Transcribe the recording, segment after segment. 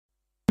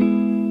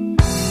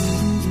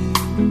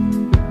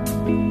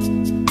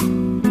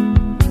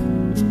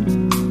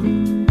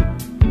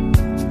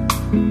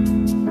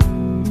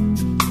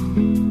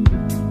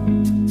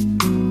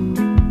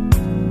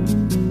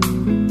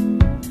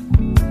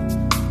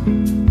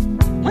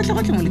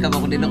gotle mo le ka ba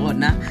go le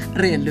gona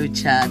re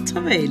lotša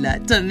thobela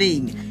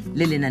tameng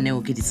le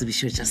lenaneo ke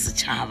ditsebišo tša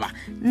setšhaba.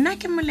 Nna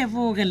ke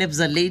moleboge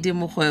lebza lady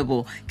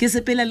mokgwebo ke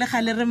sepela le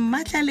gale re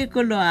mmatla le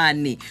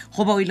kolwane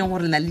go ba o ileng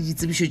gore na le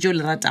ditsebišo tšeo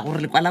le rata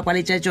gore le kwala-kwale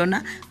tša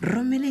tšona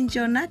romeleng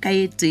tšona ka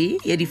ete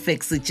ya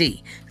di-fax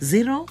tše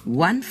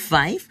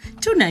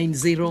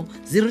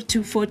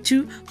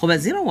 015-290-0242 goba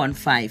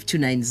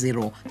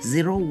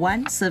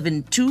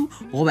 015-290-0172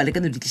 goba le ka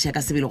no di tliša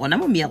ka sebele gona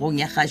mo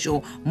meagong ya kgašo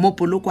mo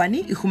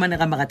polokwane e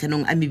humanega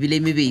magathanong a mebile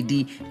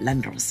mebedi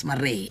Landros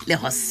Mare le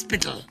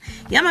hospital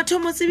ya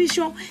mathomo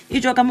tsebišo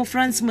e tšwa ka mo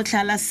France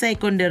Mohlala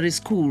Secondary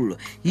School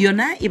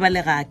yona e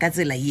balega ka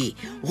tsela ye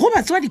go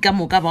batswadi ka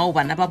moka bao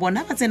bana ba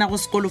bona ba tsena go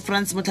sekolo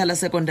France Mohlala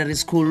Secondary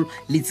School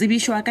le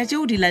tsebišwa ka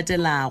tšeo di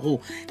latelago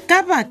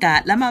ka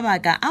baka la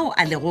mabaka ao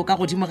a lego ka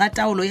godimo ga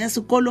taolo ya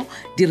sekolo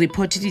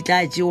di-report di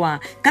tla tšewa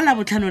ka la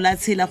botlhano la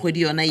tshela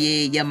kgwedi yona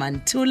ye ya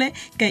Manthule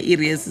ka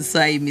iri ya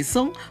seswai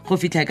mesong go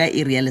fihla ka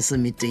iri ya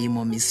lesometee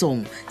mo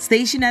mesong.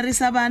 Stationary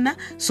sa bana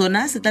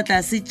sona se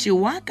tlatla se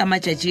tšewa ka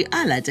matšatši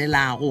a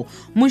latelago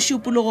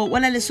mošupologo wa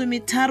la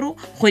lesometharo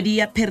kgwedi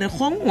ya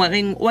Pherekgong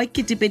ngwageng wa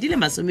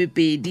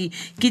 2020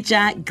 ke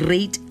tša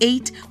grade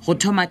 8 go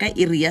thoma ka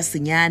iri ya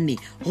senyane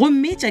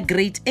gomme tša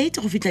grade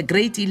 8 go fihla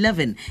grade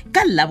 11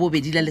 ka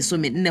labobedi la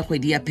lesomenne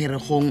kgwedi ya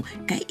Pherekgong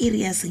ka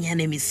iri ya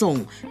senyane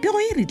mesong.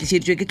 Pego e re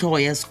tlišeditšwe ke tlhogo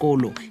ya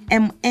sekolo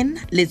MN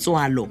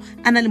Letswalo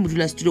a na le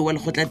modulasetulo wa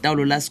lekgotla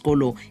taolo la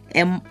sekolo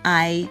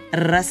MI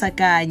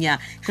Rasakanya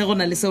ge go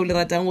na le seo le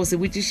ratang go se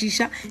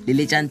botšišiša le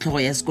letšang tlhogo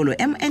ya sekolo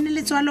MN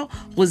Letswalo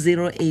go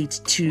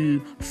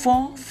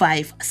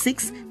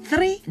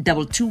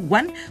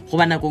 08245632221 go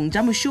ba nakong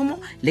tša mošomo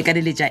le ka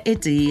diletša e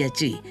tee ya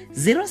tše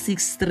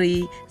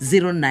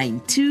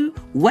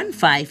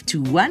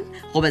 0630921521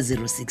 goba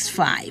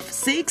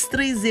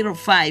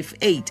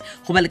 065630558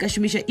 goba le ka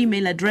šomiša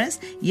email address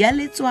ya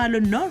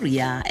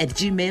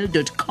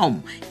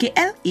letswalonoria@gmail.com ke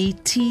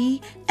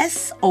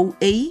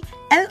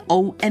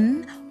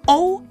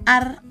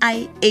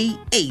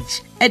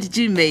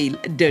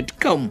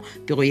LETSOALONORIAH@gmail.com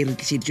ke go e re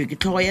tlišeditšwe ke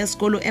tlhogo ya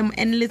sekolo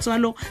MN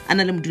Letswalo a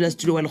na le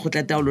modulasetulo wa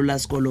lekgotla taolo la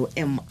sekolo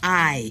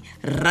MI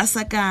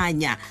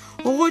Rasakanya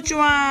go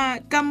tšwa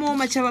ka mo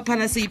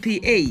Matšhabaphala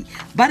CPA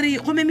ba re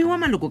go memiwa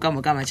maloko ka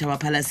moka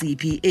Matšhabaphala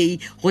CPA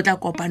go tla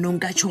kopanong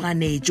ka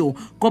tšhoganetšo.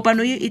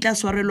 Kopano ye e tla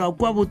swarelwa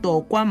kwa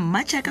Botokwa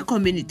Machaka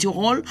Community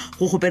Hall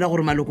go kgopela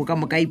gore maloko ka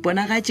moka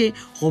iponagatše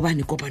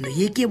gobane kopano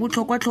ye ke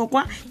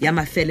bohlokwa-hlokwa ya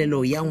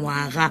mafelelo ya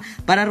ngwaga.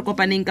 Ba ra re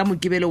kopaneng ka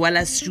mokibelo wa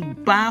la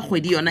supa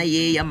kgwedi yona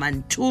ye ya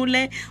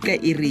Manthule ka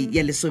iri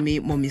ya lesome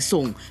mo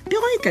mesong.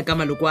 Pego e tla ka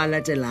maloko a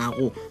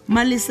latelago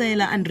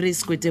Malesela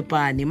Andres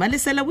Kwetepane,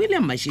 Malesela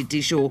William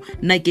Mashitisho,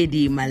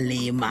 Nakedi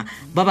Malema.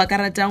 Ba ba ka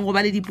ratang go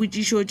ba le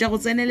dipotšišo tša go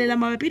tsenelela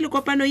mabapi le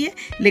kopano ye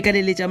le ka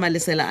leletša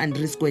Malesela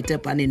Andres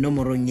Kwetepane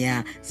nomorong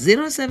ya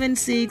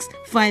 076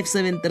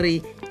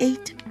 573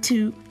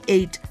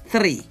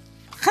 8283.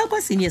 Ga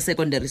kwa Senior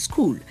Secondary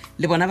School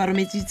le bona ba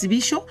rometše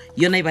tsebišo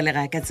yona e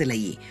balega ka tsela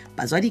ye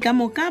batswadi ka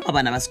moka ba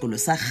bana ba sekolo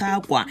sa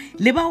Gakwa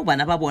le bao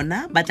bana ba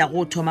bona ba tla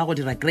go thoma go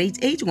dira grade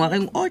 8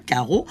 ngwageng o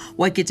tlago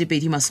wa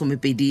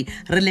 2020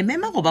 re le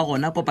mema go ba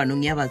gona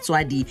kopanong ya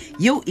batswadi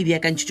yeo e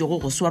beakantšitšego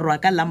go swarwa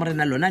ka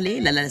lamorena lona le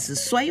la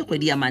seswai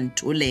kgwedi ya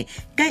Manthule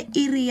ka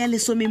iri ya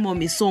lesome mo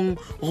mesong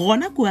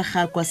gona kua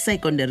Gakwa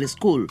Secondary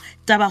School.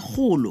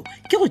 Tabagolo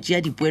ke go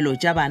tšea dipoelo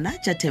tša bana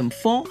tša term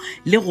 4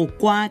 le go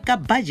kwa ka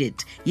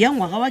budget ya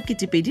ngwaga wa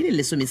 2020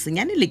 le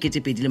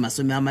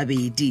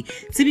 2020.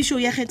 Tsebišo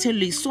ya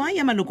kgetheleswa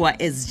ya maloko wa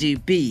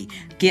SGB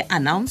ke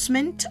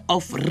announcement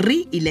of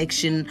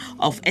re-election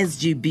of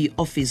SGB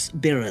office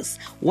bearers.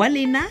 Wa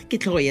lena ke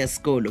tlhogo ya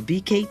sekolo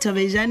BK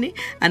Tabejane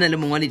a na le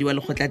mongwaledi wa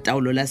lekgotla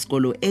taolo la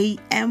sekolo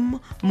AM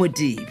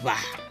Modiba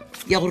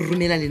ya go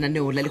rumela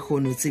lenaneo la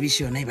lekgono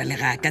tsebišo yona e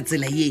balega ka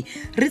tsela ye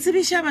re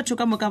tsebiša batho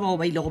ka moka bao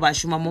ba ile go ba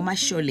šoma mo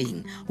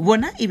mašoleng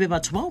bona e be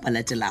batho bao ba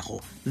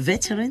latelago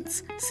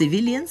veterans,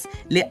 civilians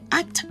le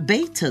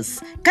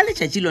activators. Ka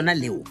letšatši lona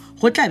leo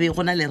go tla be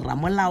go na le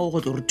ramolao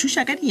go tlo re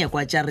thuša ka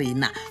dinyakwa tša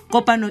rena.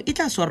 Kopano e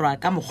tla swarwa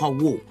ka mokgwa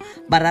wo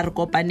ba ra re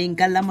kopaneng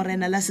ka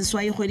lamorena la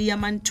seswai kgwedi ya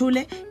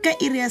Manthule ka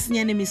iri ya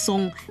senyane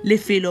mesong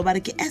lefelo ba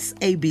re ke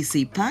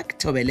SABC Park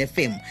Thobel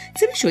FM.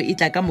 Tsebišo e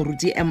tla ka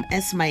moruti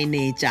MS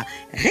Mainetša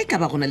ge ka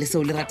ba gona le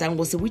seo le ratang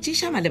go se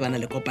botšiša malebana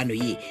le kopano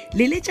ye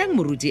le letšang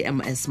moruti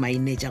MS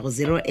Mainetša go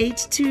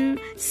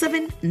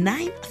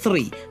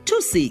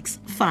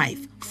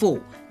 0827932654.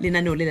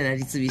 lenaneo le la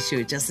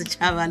ditsebišo tša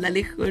setšhaba la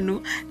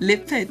lekgono le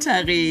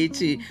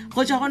phethagetše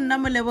go tšwa go nna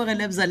moleboge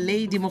lebza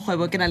lady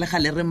mokgwebo ke na le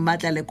gale re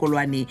mmatla le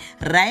kolwane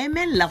ra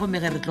emella go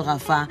mege re tloga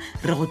fa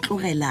re go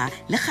tlogela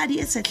le kgadi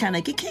e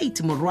setlhana ke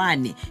Kate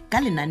Morwane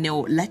ka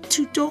lenaneo la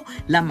thuto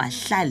la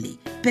mahlale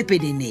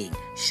pepeneneng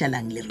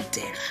šalang le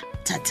rutega.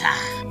 Ta-ta.